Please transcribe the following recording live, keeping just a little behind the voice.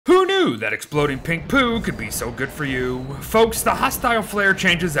knew that exploding pink poo could be so good for you. Folks, the hostile flare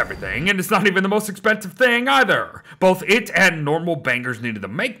changes everything, and it's not even the most expensive thing either. Both it and normal bangers needed to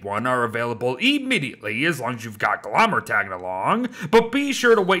make one are available immediately as long as you've got Glommer tagging along, but be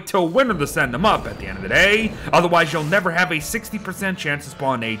sure to wait till winter to send them up at the end of the day, otherwise you'll never have a 60% chance to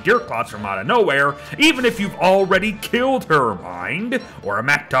spawn a Deerclots from out of nowhere, even if you've already killed her, mind, or a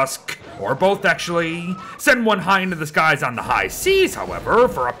Mactusk, or both actually. Send one high into the skies on the high seas, however,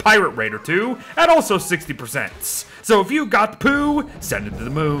 for a pirate raid or two, at also 60%. So if you got the poo, send it to the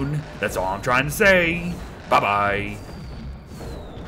moon. That's all I'm trying to say. Bye-bye.